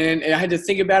 And I had to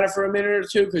think about it for a minute or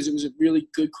two because it was a really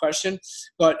good question.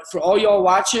 But for all y'all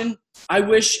watching, I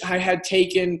wish I had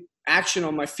taken action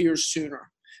on my fears sooner.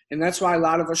 And that's why a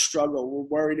lot of us struggle. We're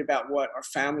worried about what our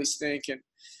families think and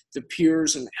the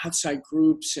peers and outside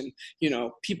groups and,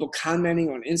 people commenting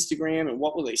on Instagram and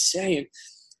what will they say? And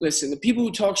listen, the people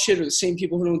who talk shit are the same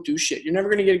people who don't do shit. You're never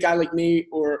going to get a guy like me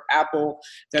or Apple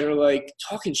that are like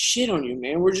talking shit on you,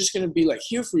 man. We're just going to be like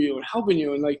here for you and helping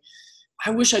you. And like, I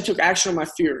wish I took action on my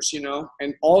fears,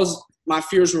 and all my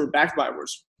fears were backed by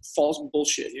was false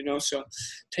bullshit, So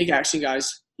take action,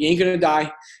 guys. You ain't going to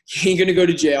die. You ain't going to go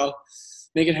to jail.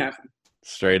 Make it happen.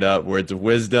 Straight up, words of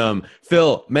wisdom.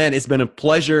 Phil, man, it's been a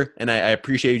pleasure. And I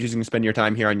appreciate you choosing to spend your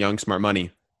time here on Young Smart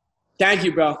Money. Thank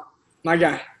you, bro. My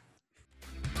guy.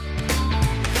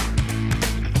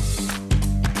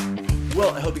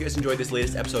 Well, I hope you guys enjoyed this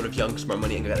latest episode of Young Smart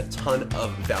Money and got a ton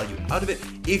of value out of it.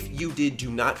 If you did,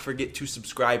 do not forget to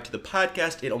subscribe to the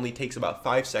podcast. It only takes about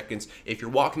 5 seconds. If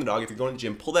you're walking the dog, if you're going to the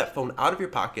gym, pull that phone out of your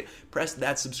pocket, press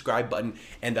that subscribe button,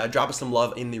 and drop us some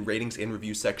love in the ratings and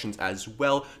review sections as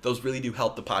well. Those really do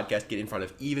help the podcast get in front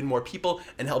of even more people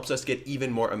and helps us get even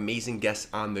more amazing guests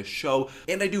on the show.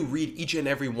 And I do read each and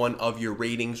every one of your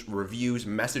ratings, reviews,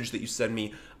 message that you send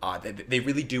me. They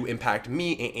really do impact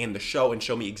me and the show and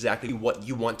show me exactly what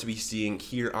you want to be seeing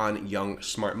here on Young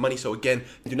Smart Money. So again,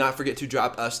 do not forget to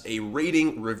drop us a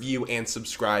rating, review, and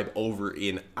subscribe over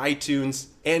in iTunes.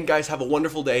 And guys, have a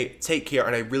wonderful day. Take care.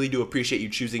 And I really do appreciate you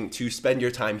choosing to spend your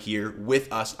time here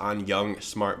with us on Young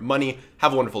Smart Money.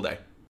 Have a wonderful day.